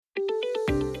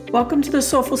Welcome to the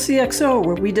Soulful CXO,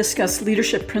 where we discuss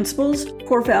leadership principles,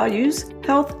 core values,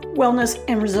 health, wellness,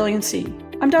 and resiliency.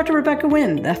 I'm Dr. Rebecca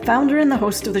Wynn, the founder and the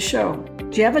host of the show.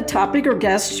 Do you have a topic or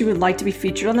guest you would like to be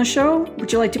featured on the show?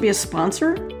 Would you like to be a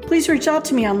sponsor? Please reach out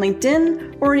to me on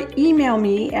LinkedIn or email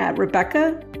me at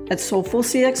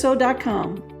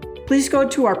rebecca@soulfulcxo.com. Please go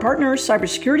to our partner,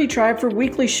 Cybersecurity Tribe, for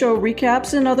weekly show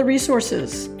recaps and other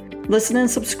resources. Listen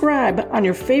and subscribe on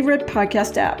your favorite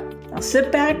podcast app. Now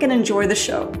sit back and enjoy the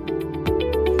show.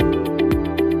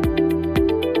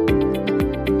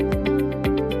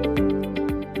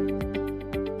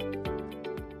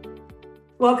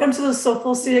 Welcome to the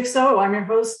Soulful CXO. I'm your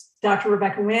host, Dr.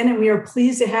 Rebecca Wynn, and we are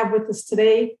pleased to have with us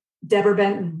today Deborah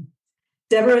Benton.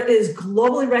 Deborah is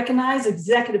globally recognized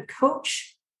executive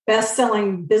coach,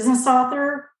 best-selling business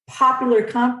author, popular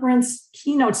conference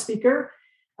keynote speaker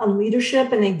on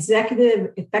leadership and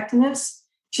executive effectiveness.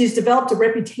 She's developed a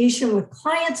reputation with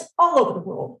clients all over the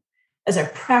world as a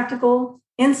practical,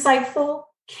 insightful,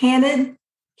 candid,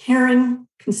 caring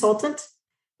consultant.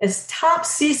 As top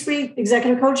C-suite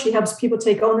executive coach, she helps people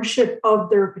take ownership of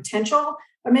their potential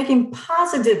by making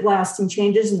positive, lasting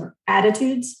changes in their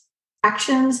attitudes,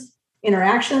 actions,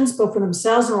 interactions, both for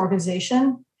themselves and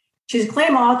organization. She's a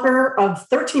acclaimed author of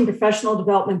 13 professional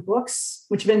development books,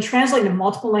 which have been translated to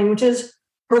multiple languages.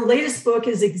 Her latest book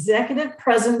is Executive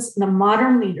Presence in a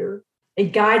Modern Leader, a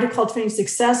guide to cultivating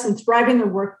success and thriving in the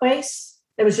workplace.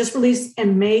 That was just released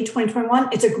in May 2021.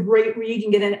 It's a great read. You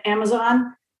can get it on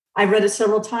Amazon. I've read it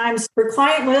several times. Her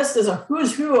client list is a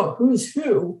who's who of who's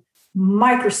who: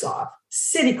 Microsoft,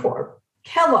 Citicorp,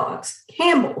 Kellogg's,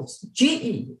 Campbell's,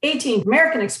 GE, AT&T,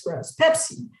 American Express,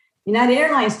 Pepsi, United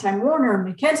Airlines, Time Warner,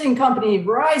 McKinsey & Company,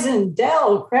 Verizon,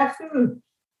 Dell, Kraft Food,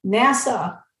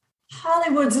 NASA,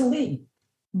 Hollywood's Elite,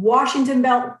 Washington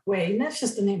Beltway, and that's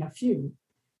just to name a few.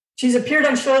 She's appeared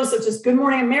on shows such as Good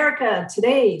Morning America,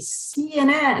 Today,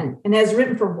 CNN, and has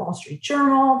written for Wall Street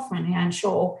Journal,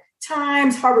 Financial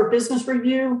Times, Harvard Business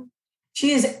Review.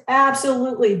 She is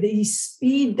absolutely the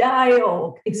speed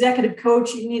dial executive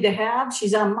coach you need to have.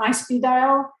 She's on my speed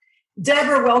dial.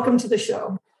 Deborah, welcome to the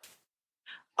show.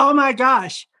 Oh my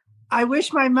gosh. I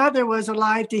wish my mother was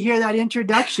alive to hear that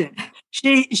introduction.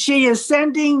 She is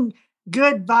sending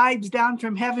good vibes down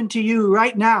from heaven to you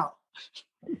right now.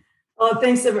 Oh,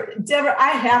 thanks, Deborah. Deborah, I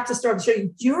have to start the show.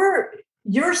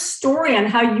 Your story on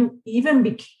how you even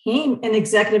became an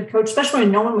executive coach, especially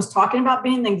when no one was talking about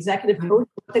being an executive coach,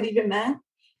 what that even meant.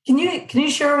 Can you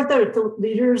share with the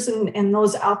leaders and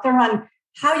those out there on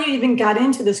how you even got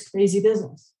into this crazy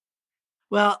business?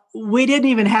 Well, we didn't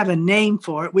even have a name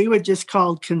for it. We were just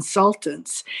called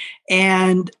consultants.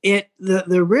 And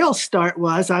the real start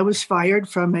was I was fired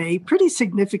from a pretty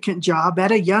significant job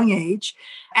at a young age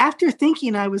after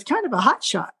thinking I was kind of a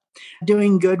hotshot,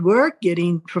 doing good work,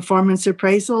 getting performance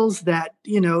appraisals that,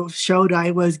 showed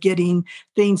I was getting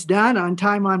things done on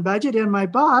time, on budget. And my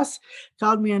boss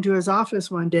called me into his office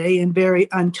one day and very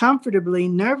uncomfortably,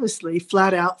 nervously,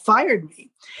 flat out fired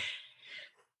me.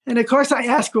 And of course, I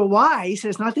asked, well, why? He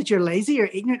says, not that you're lazy or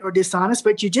ignorant or dishonest,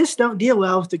 but you just don't deal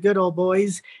well with the good old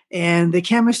boys and the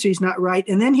chemistry's not right.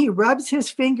 And then he rubs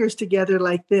his fingers together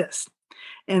like this.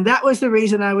 And that was the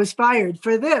reason I was fired,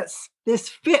 for this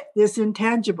fit, this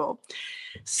intangible.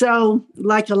 So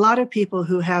like a lot of people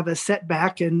who have a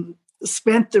setback and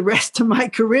spent the rest of my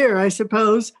career, I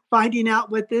suppose, finding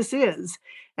out what this is.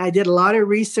 I did a lot of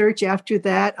research after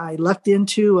that. I lucked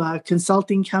into a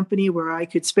consulting company where I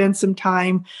could spend some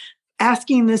time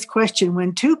asking this question.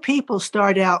 When two people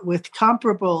start out with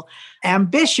comparable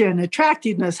ambition,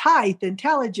 attractiveness, height,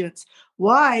 intelligence,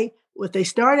 why would they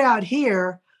start out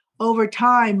here? Over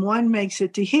time, one makes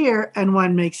it to here and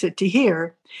one makes it to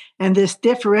here. And this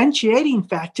differentiating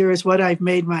factor is what I've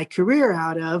made my career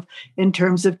out of in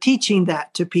terms of teaching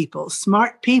that to people.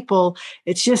 Smart people,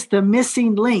 it's just the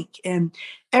missing link. And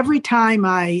every time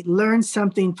I learn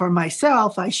something for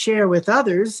myself, I share with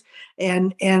others.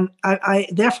 And I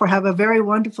therefore have a very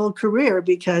wonderful career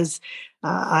because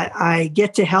I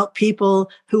get to help people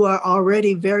who are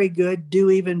already very good do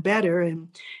even better. And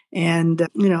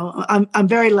I'm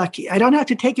very lucky. I don't have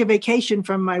to take a vacation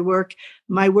from my work.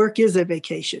 My work is a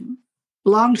vacation.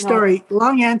 Long story,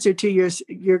 long answer to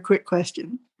your quick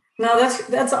question. No,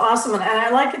 that's awesome. And I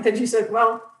like it that you said,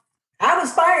 well, I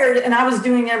was fired and I was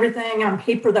doing everything on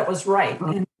paper that was right.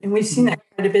 And we've seen that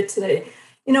quite a bit today.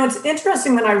 It's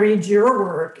interesting when I read your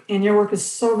work, and your work is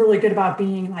so really good about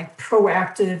being like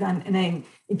proactive and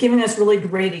giving us really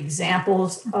great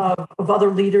examples of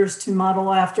other leaders to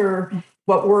model after,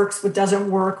 what works, what doesn't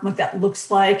work, what that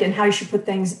looks like, and how you should put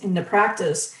things into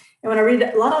practice. And when I read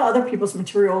a lot of other people's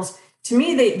materials, to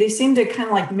me, they seem to kind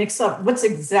of like mix up what's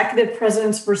executive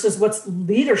presence versus what's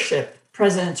leadership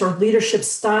presence or leadership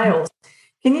styles.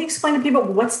 Can you explain to people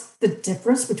what's the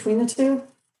difference between the two?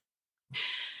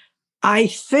 I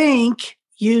think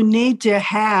you need to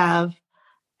have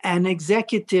an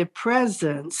executive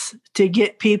presence to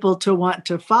get people to want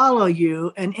to follow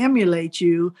you and emulate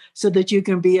you so that you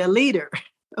can be a leader.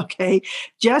 Okay.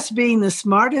 Just being the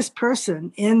smartest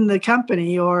person in the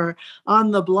company or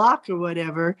on the block or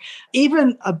whatever,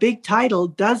 even a big title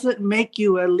doesn't make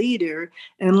you a leader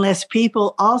unless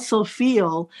people also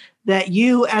feel that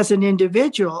you as an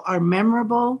individual are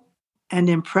memorable and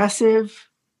impressive,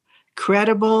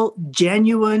 credible,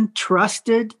 genuine,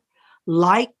 trusted,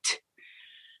 liked,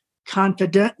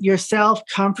 confident yourself,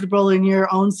 comfortable in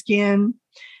your own skin.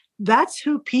 That's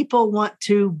who people want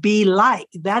to be like.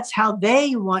 That's how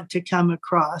they want to come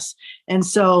across. And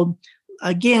so,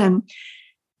 again,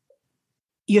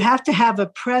 you have to have a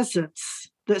presence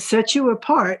that sets you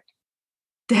apart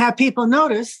to have people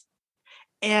notice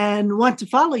and want to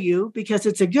follow you because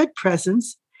it's a good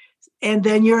presence. And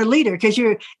then you're a leader because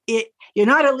you're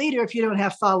not a leader if you don't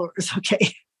have followers.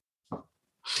 Okay.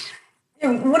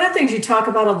 One of the things you talk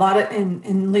about a lot in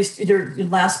at least your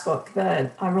last book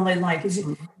that I really like is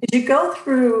you go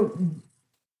through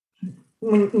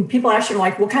when people ask you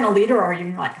like, what kind of leader are you?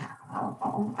 You're like, I don't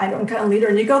know, I don't kind of leader.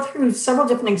 And you go through several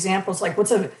different examples, like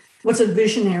what's a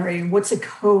visionary, what's a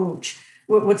coach,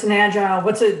 what's an agile,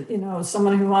 what's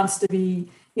someone who wants to be,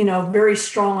 very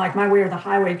strong, like my way or the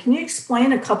highway. Can you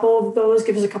explain a couple of those?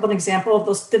 Give us a couple of examples of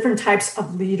those different types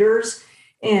of leaders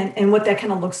and what that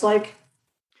kind of looks like?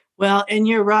 Well, and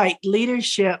you're right.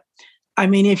 Leadership. I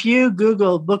mean, if you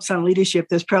Google books on leadership,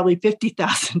 there's probably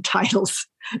 50,000 titles.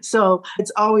 So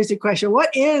it's always a question, what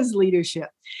is leadership?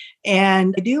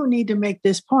 And I do need to make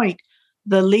this point.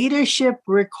 The leadership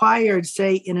required,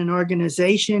 say, in an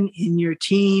organization, in your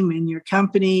team, in your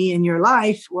company, in your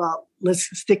life, well, let's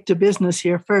stick to business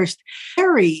here first,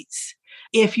 varies.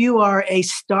 If you are a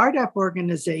startup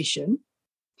organization,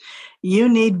 you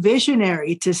need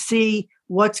visionary to see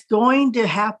what's going to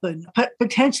happen,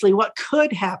 potentially what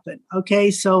could happen.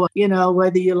 Okay. So,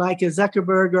 whether you like a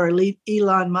Zuckerberg or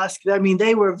Elon Musk, I mean,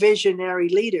 they were visionary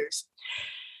leaders.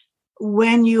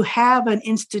 When you have an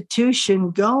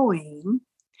institution going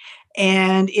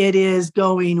and it is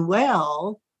going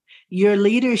well, your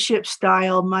leadership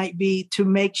style might be to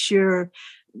make sure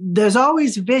there's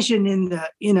always vision in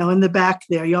the back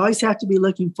there. You always have to be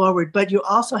looking forward, but you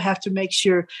also have to make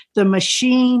sure the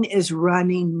machine is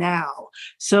running now.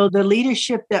 So the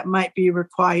leadership that might be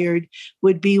required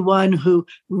would be one who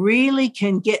really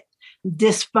can get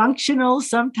dysfunctional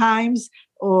sometimes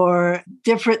or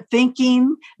different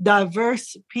thinking,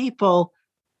 diverse people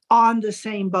on the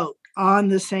same boat, on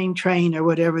the same train, or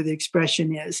whatever the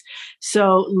expression is.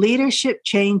 So leadership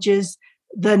changes,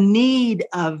 the need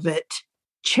of it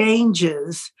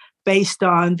changes based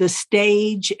on the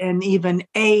stage and even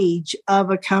age of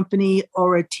a company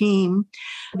or a team.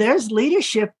 There's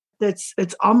leadership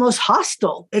it's almost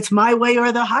hostile. It's my way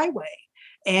or the highway.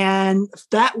 And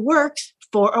that works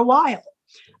for a while.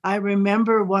 I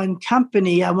remember one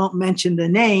company, I won't mention the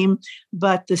name,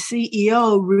 but the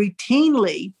CEO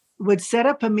routinely would set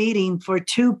up a meeting for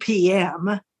 2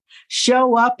 p.m.,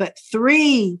 show up at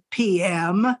 3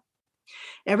 p.m.,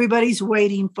 everybody's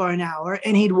waiting for an hour,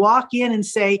 and he'd walk in and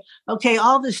say, okay,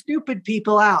 all the stupid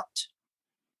people out.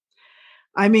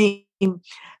 I mean,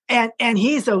 and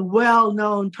he's a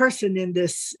well-known person in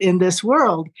this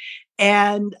world.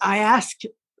 And I asked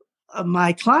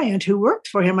my client who worked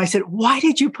for him, I said, why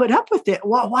did you put up with it?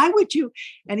 Why would you?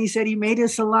 And he said, he made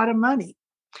us a lot of money.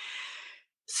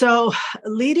 So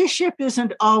leadership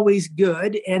isn't always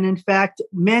good. And in fact,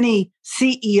 many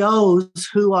CEOs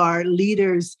who are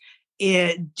leaders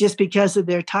just because of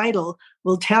their title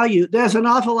will tell you there's an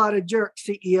awful lot of jerk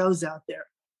CEOs out there.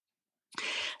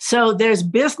 So there's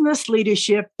business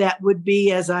leadership that would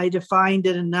be, as I defined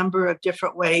it, a number of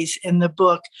different ways in the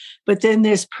book, but then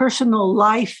there's personal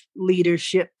life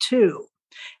leadership too.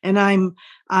 And I'm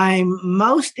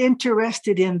most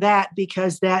interested in that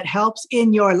because that helps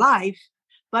in your life,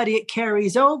 but it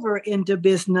carries over into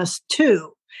business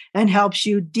too and helps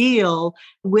you deal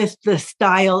with the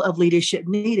style of leadership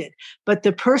needed. But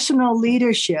the personal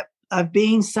leadership of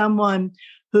being someone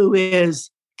who is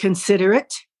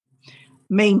considerate,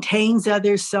 maintains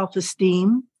others'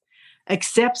 self-esteem,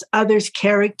 accepts others'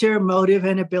 character, motive,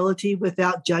 and ability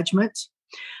without judgment,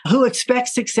 who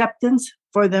expects acceptance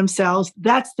for themselves.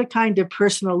 That's the kind of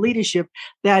personal leadership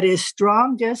that is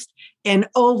strongest and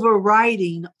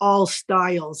overriding all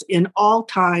styles in all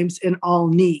times and all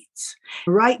needs.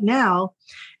 Right now,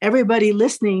 everybody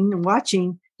listening and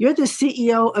watching, You're the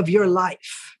CEO of your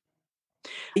life.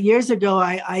 Years ago,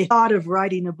 I thought of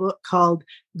writing a book called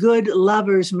Good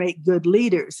Lovers Make Good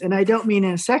Leaders. And I don't mean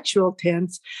in a sexual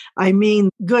tense. I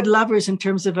mean good lovers in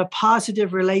terms of a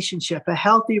positive relationship, a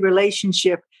healthy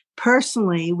relationship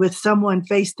personally with someone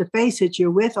face to face that you're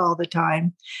with all the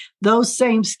time. Those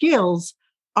same skills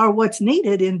are what's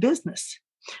needed in business,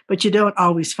 but you don't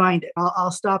always find it.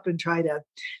 I'll stop and try to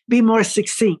be more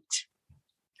succinct.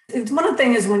 One of the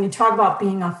things is when you talk about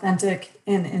being authentic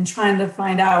and trying to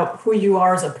find out who you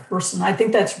are as a person, I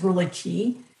think that's really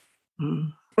key.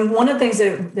 Mm. And one of the things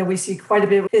that we see quite a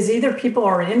bit is either people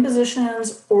are in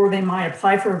positions or they might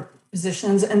apply for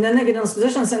positions, and then they get in those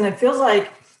positions and it feels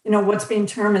like, what's being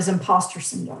termed as imposter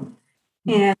syndrome.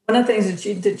 Mm. And one of the things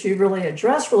that you really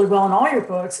address really well in all your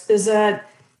books is that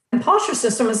imposter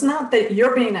system is not that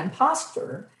you're being an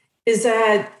imposter, is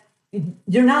that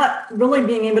you're not really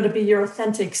being able to be your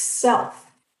authentic self,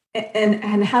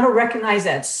 and how to recognize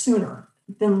that sooner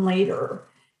than later.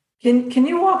 Can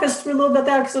you walk us through a little bit of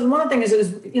that? Because one of the things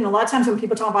is, a lot of times when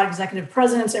people talk about executive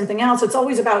presidents and everything else, it's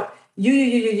always about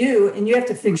you, and you have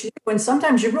to fix you. And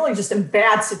sometimes you're really just in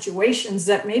bad situations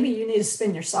that maybe you need to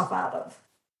spin yourself out of.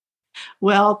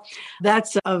 Well,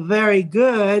 that's a very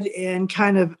good and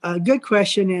kind of a good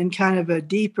question and kind of a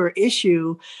deeper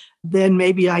issue than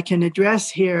maybe I can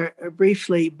address here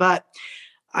briefly. But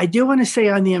I do want to say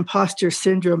on the imposter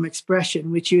syndrome expression,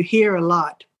 which you hear a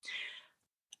lot,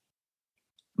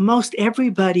 most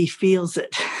everybody feels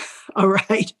it. All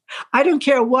right. I don't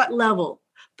care what level,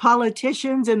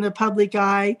 politicians in the public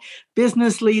eye,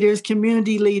 business leaders,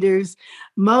 community leaders,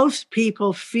 most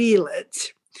people feel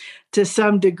it to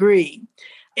some degree.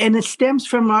 And it stems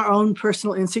from our own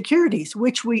personal insecurities,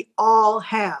 which we all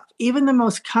have. Even the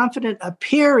most confident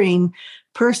appearing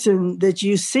person that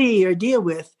you see or deal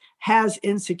with has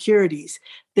insecurities.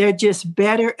 They're just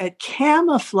better at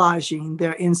camouflaging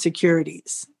their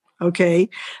insecurities. Okay,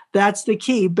 that's the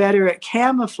key, better at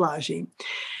camouflaging.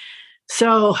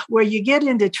 So where you get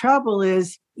into trouble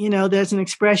is, there's an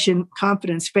expression,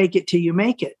 confidence, fake it till you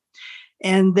make it.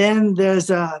 And then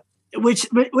there's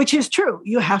which is true.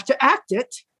 You have to act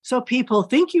it so people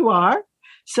think you are,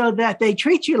 so that they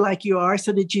treat you like you are,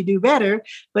 so that you do better.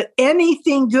 But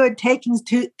anything good taken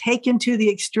to the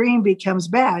extreme becomes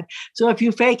bad. So if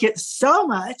you fake it so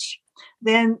much,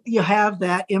 then you have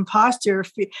that imposter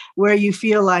where you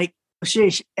feel like,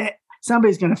 sheesh,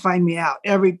 somebody's going to find me out.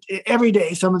 Every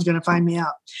day, someone's going to find me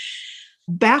out.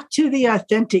 Back to the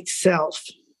authentic self.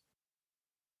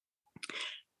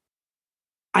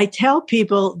 I tell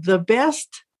people the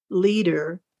best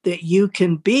leader that you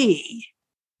can be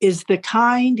is the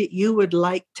kind you would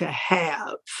like to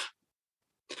have,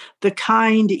 the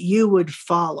kind you would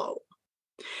follow.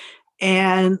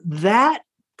 And that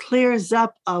clears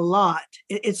up a lot.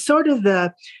 It's sort of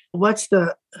what's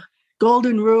the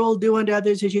golden rule, do unto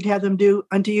others as you'd have them do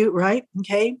unto you, right?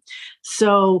 Okay.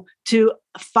 So to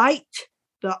fight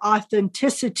the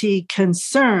authenticity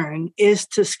concern is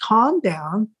to calm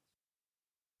down,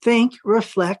 think,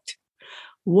 reflect.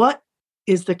 What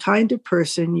is the kind of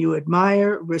person you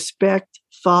admire, respect,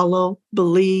 follow,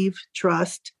 believe,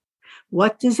 trust?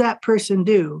 What does that person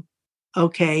do?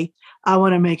 Okay, I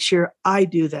want to make sure I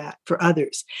do that for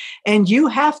others. And you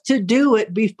have to do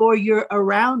it before you're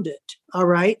around it, all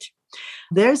right?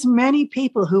 There's many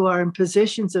people who are in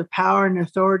positions of power and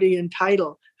authority and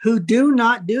title who do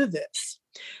not do this.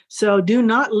 So do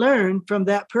not learn from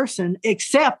that person,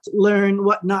 except learn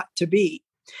what not to be.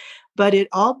 But it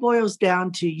all boils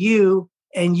down to you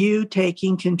and you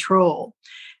taking control.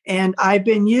 And I've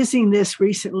been using this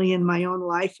recently in my own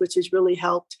life, which has really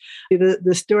helped.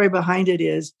 The story behind it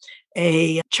is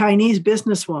a Chinese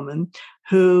businesswoman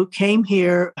who came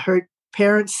here. Her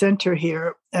parents sent her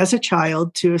here as a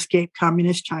child to escape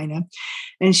communist China.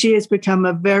 And she has become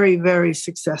a very, very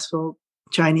successful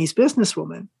Chinese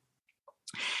businesswoman.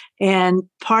 And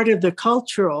part of the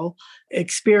cultural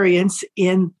experience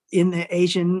in the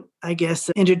Asian, I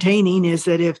guess, entertaining is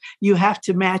that if you have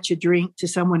to match a drink to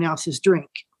someone else's drink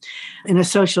in a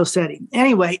social setting.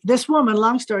 Anyway, this woman,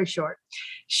 long story short,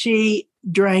 she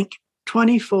drank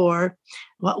 24,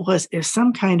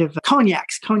 some kind of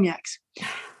cognacs.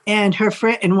 And her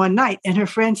friend, in one night, and her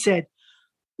friend said,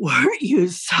 "Weren't you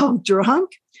so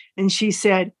drunk?" And she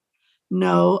said,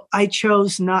 "No, I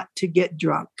chose not to get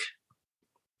drunk."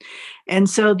 And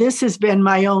so this has been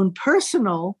my own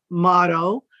personal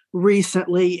motto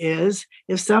recently is,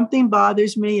 if something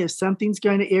bothers me, if something's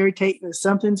going to irritate me, if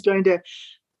something's going to,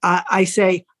 I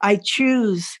say, I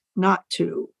choose not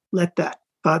to let that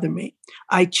bother me.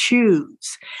 I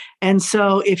choose. And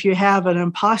so if you have an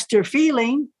imposter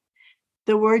feeling,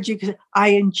 the words you could,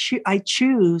 I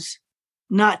choose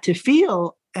not to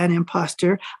feel an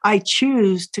imposter. I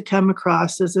choose to come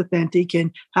across as authentic.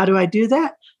 And how do I do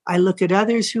that? I look at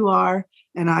others who are,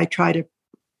 and I try to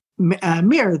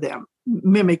mirror them,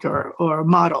 mimic or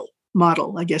model,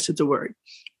 I guess it's a word.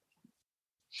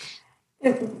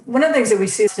 One of the things that we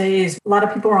see today is a lot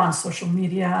of people are on social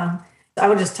media. I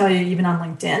would just tell you, even on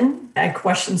LinkedIn, I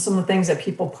question some of the things that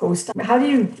people post. How do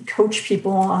you coach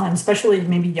people on, especially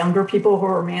maybe younger people who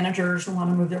are managers who want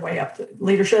to move their way up to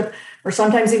leadership, or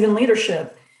sometimes even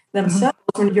leadership themselves,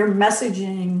 when your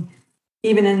messaging,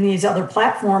 even in these other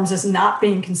platforms, is not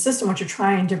being consistent what you're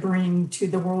trying to bring to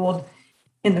the world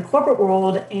in the corporate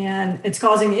world, and it's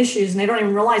causing issues, and they don't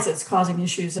even realize it's causing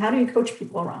issues. How do you coach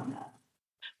people around that?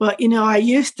 Well, I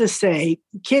used to say,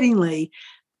 kiddingly,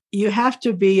 you have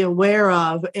to be aware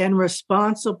of and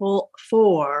responsible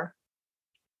for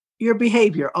your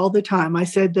behavior all the time. I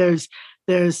said there's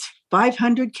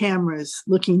 500 cameras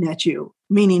looking at you,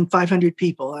 meaning 500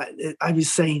 people. I was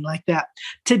saying like that.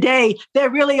 Today, there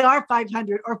really are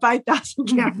 500 or 5,000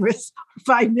 cameras, or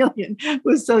 5 million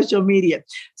with social media.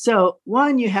 So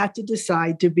one, you have to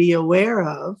decide to be aware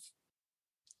of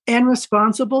and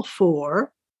responsible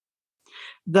for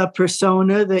the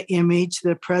persona, the image,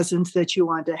 the presence that you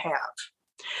want to have.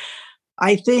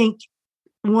 I think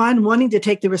wanting to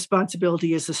take the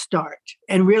responsibility is a start,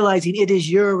 and realizing it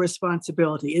is your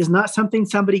responsibility. It is not something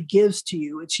somebody gives to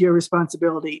you. It's your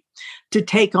responsibility to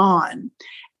take on.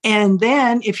 And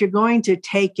then if you're going to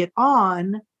take it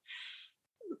on,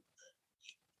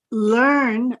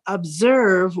 learn,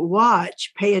 observe,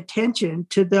 watch, pay attention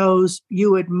to those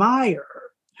you admire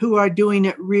who are doing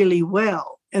it really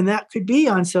well. And that could be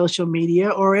on social media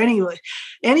or any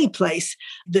place.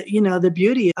 The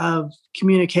beauty of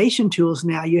communication tools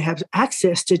now, you have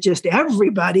access to just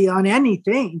everybody on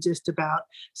anything, just about.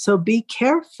 So be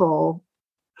careful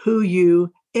who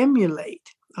you emulate.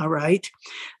 All right.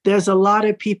 There's a lot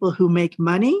of people who make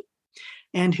money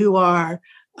and who are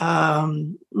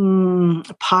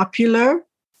popular,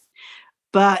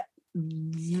 but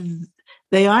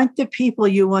they aren't the people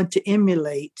you want to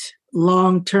emulate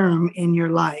long-term in your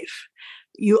life.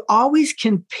 You always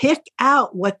can pick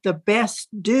out what the best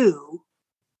do,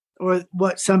 or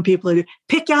what some people do.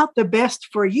 Pick out the best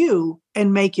for you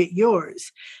and make it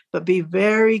yours. But be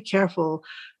very careful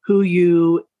who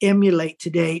you emulate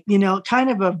today. Kind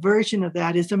of a version of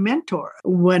that is a mentor.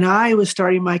 When I was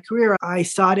starting my career, I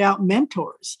sought out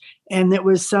mentors, and it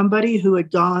was somebody who had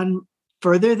gone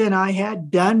further than I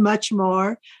had, done much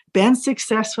more, been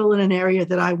successful in an area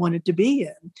that I wanted to be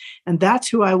in. And that's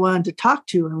who I wanted to talk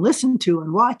to and listen to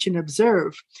and watch and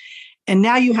observe. And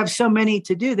now you have so many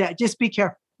to do that. Just be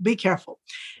careful.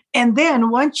 And then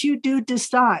once you do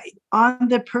decide on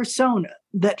the persona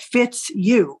that fits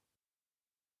you,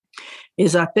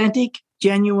 is authentic,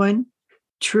 genuine,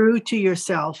 true to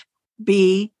yourself,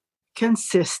 be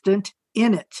consistent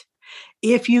in it.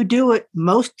 If you do it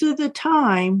most of the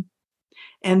time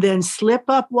and then slip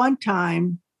up one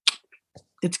time,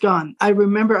 it's gone. I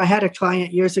remember I had a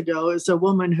client years ago. It was a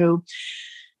woman who,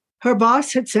 her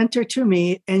boss had sent her to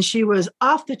me, and she was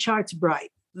off the charts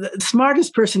bright, the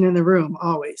smartest person in the room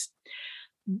always.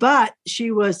 But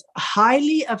she was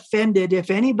highly offended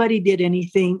if anybody did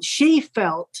anything she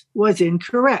felt was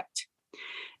incorrect,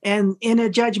 and in a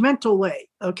judgmental way.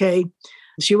 Okay.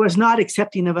 She was not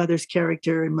accepting of others'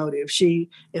 character and motive.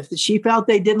 If she felt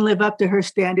they didn't live up to her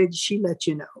standards, she let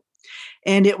you know.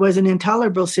 And it was an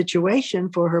intolerable situation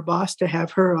for her boss to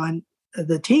have her on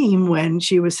the team when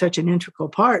she was such an integral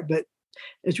part, but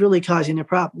it's really causing a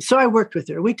problem. So I worked with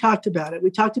her. We talked about it. We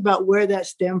talked about where that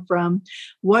stemmed from,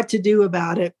 what to do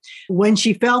about it. When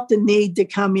she felt the need to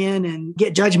come in and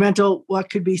get judgmental,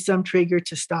 what could be some trigger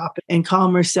to stop and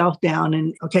calm herself down.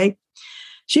 And okay,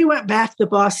 she went back. The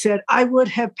boss said, I would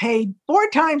have paid 4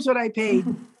 times what I paid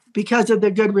because of the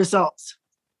good results.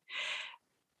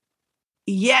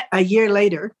 Yet a year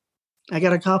later, I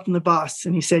got a call from the boss,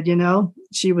 and he said,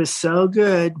 she was so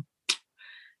good,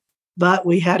 but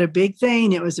we had a big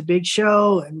thing. It was a big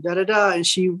show, and and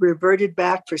she reverted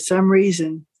back for some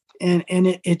reason, and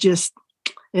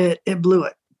it blew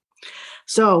it.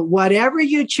 So whatever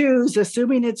you choose,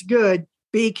 assuming it's good,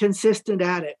 be consistent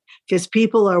at it, because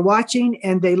people are watching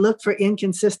and they look for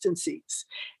inconsistencies.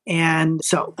 And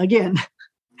so again,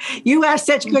 you asked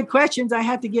such good questions, I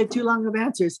had to give too long of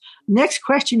answers. Next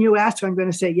question you ask, I'm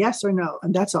going to say yes or no,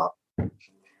 and that's all.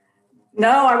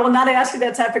 No, I will not ask you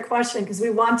that type of question, because we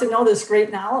want to know this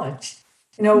great knowledge.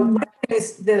 One of the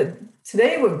things that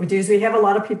Today, what we do is we have a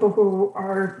lot of people who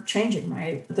are changing,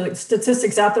 right? The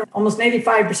statistics out there, almost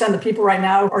 85% of the people right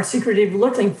now are secretly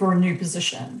looking for a new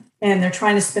position, and they're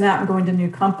trying to spin out and go into new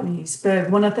companies. But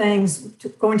one of the things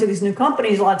going to these new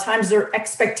companies, a lot of times their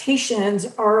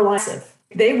expectations are massive.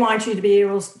 They want you to be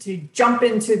able to jump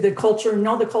into the culture,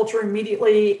 know the culture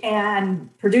immediately, and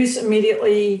produce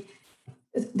immediately.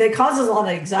 That causes a lot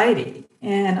of anxiety.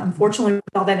 And unfortunately, with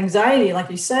all that anxiety, like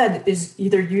you said, is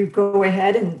either you go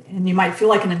ahead and you might feel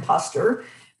like an imposter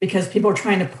because people are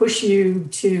trying to push you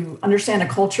to understand a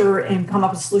culture and come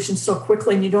up with solutions so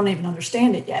quickly and you don't even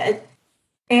understand it yet.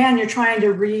 And you're trying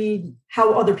to read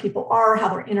how other people are, how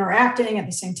they're interacting at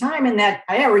the same time. And that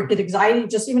I already get anxiety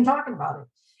just even talking about it.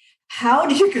 How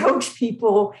do you coach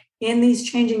people in these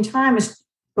changing times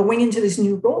going into these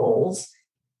new roles?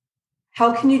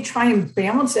 How can you try and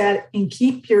balance that and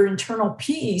keep your internal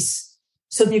peace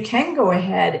so you can go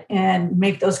ahead and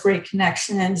make those great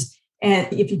connections? And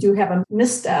if you do have a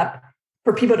misstep,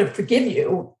 for people to forgive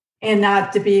you and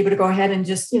not to be able to go ahead and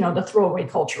just, the throwaway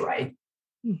culture, right?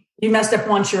 You messed up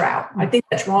once, you're out. I think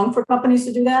that's wrong for companies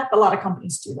to do that. But a lot of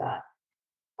companies do that.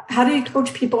 How do you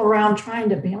coach people around trying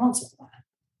to balance all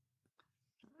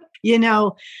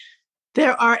that?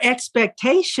 There are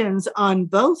expectations on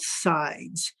both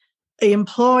sides.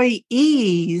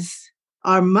 Employees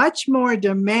are much more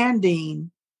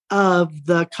demanding of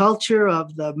the culture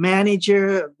of the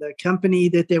manager of the company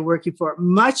that they're working for,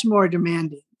 much more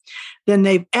demanding than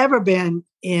they've ever been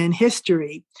in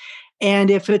history.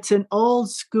 And if it's an old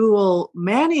school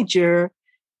manager,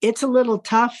 it's a little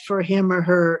tough for him or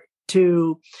her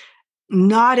to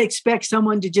not expect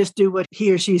someone to just do what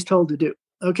he or she's told to do.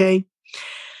 Okay.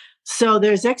 So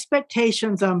there's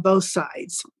expectations on both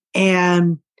sides.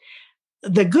 And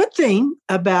the good thing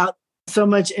about so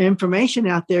much information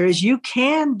out there is you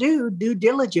can do due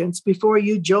diligence before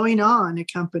you join on a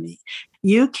company.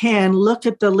 You can look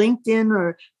at the LinkedIn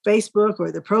or Facebook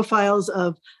or the profiles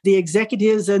of the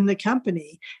executives in the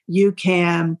company. You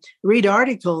can read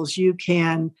articles. You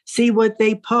can see what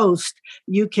they post.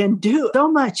 You can do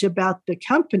so much about the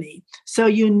company so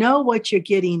you know what you're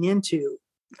getting into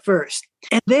first.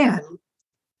 And then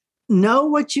know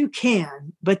what you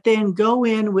can, but then go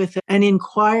in with an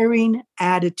inquiring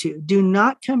attitude. Do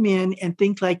not come in and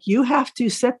think like you have to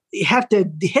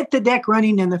hit the deck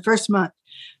running in the first month.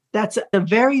 That's a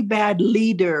very bad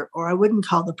leader, or I wouldn't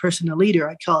call the person a leader.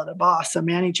 I'd call it a boss, a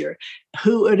manager,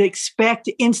 who would expect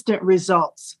instant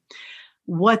results.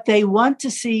 What they want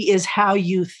to see is how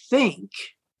you think,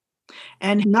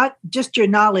 and not just your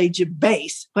knowledge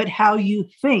base, but how you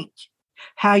think,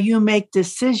 how you make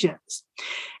decisions.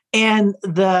 And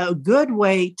the good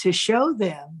way to show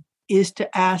them is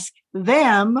to ask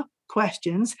them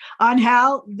questions on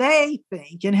how they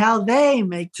think and how they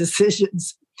make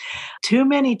decisions. Too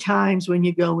many times when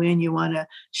you go in, you want to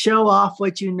show off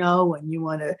what you know and you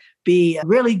want to be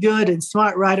really good and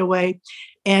smart right away.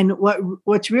 And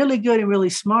what's really good and really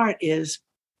smart is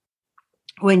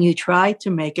when you try to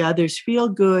make others feel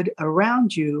good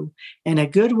around you. And a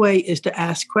good way is to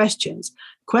ask questions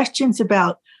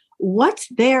about what's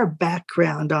their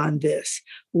background on this?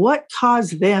 What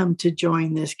caused them to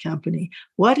join this company?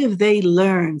 What have they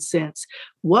learned since?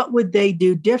 What would they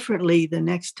do differently the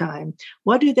next time?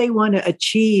 What do they want to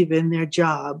achieve in their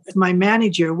job? My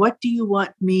manager, what do you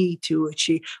want me to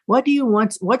achieve? What do you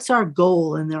want? What's our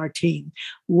goal in our team?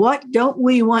 What don't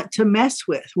we want to mess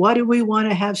with? What do we want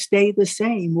to have stay the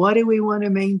same? What do we want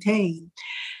to maintain?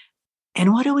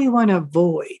 And what do we want to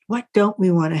avoid? What don't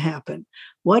we want to happen?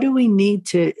 What do we need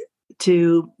to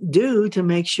do to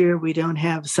make sure we don't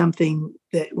have something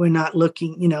that we're not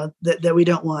looking, that we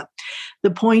don't want?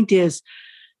 The point is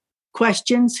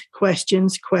questions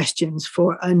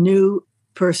for a new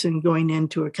person going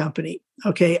into a company.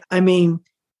 Okay.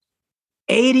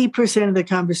 80% of the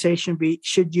conversation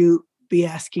should you be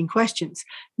asking questions.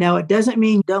 Now, it doesn't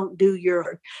mean don't do your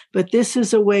work, but this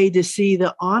is a way to see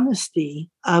the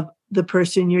honesty of the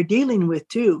person you're dealing with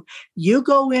too. You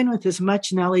go in with as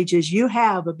much knowledge as you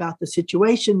have about the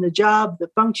situation, the job, the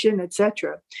function,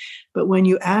 etc. But when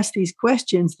you ask these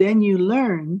questions, then you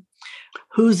learn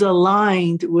who's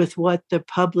aligned with what the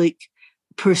public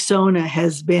persona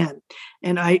has been.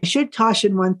 And I should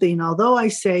caution one thing, although I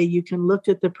say you can look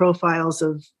at the profiles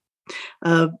of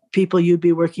people you'd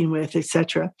be working with,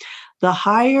 etc. The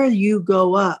higher you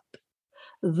go up,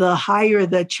 the higher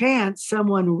the chance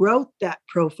someone wrote that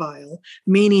profile,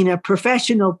 meaning a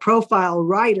professional profile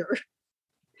writer.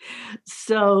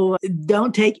 So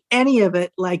don't take any of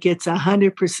it like it's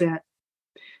 100%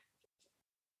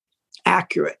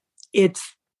 accurate.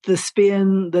 It's the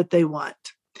spin that they want.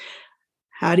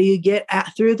 How do you get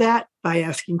through that? by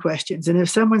asking questions. And if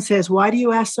someone says, why do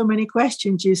you ask so many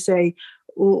questions? You say,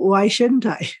 well, why shouldn't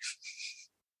I?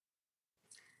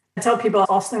 I tell people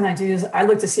also thing I do is I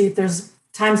look to see if there's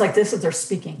times like this if they're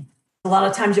speaking. A lot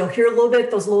of times you'll hear a little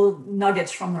bit, those little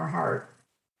nuggets from their heart.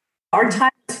 Our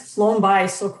time has flown by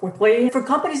so quickly. For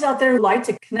companies out there who like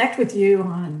to connect with you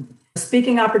on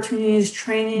speaking opportunities,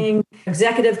 training,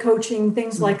 executive coaching,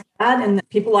 things like that, and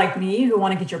people like me who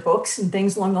want to get your books and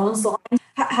things along those lines,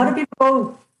 how do people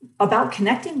go about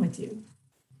connecting with you?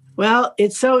 Well,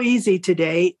 it's so easy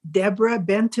today.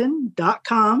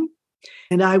 DeborahBenton.com.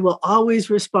 And I will always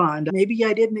respond. Maybe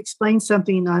I didn't explain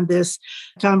something on this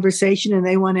conversation and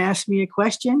they want to ask me a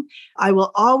question. I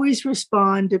will always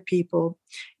respond to people.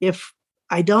 If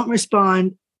I don't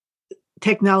respond,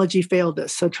 technology failed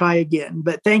us. So try again.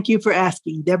 But thank you for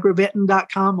asking.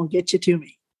 DeborahBenton.com will get you to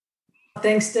me.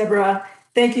 Thanks, Deborah.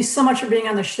 Thank you so much for being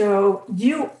on the show.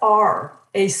 You are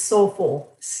a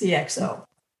soulful CXO.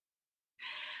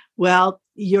 Well,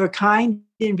 you're kind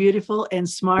and beautiful and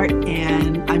smart,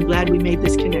 and I'm glad we made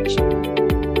this connection.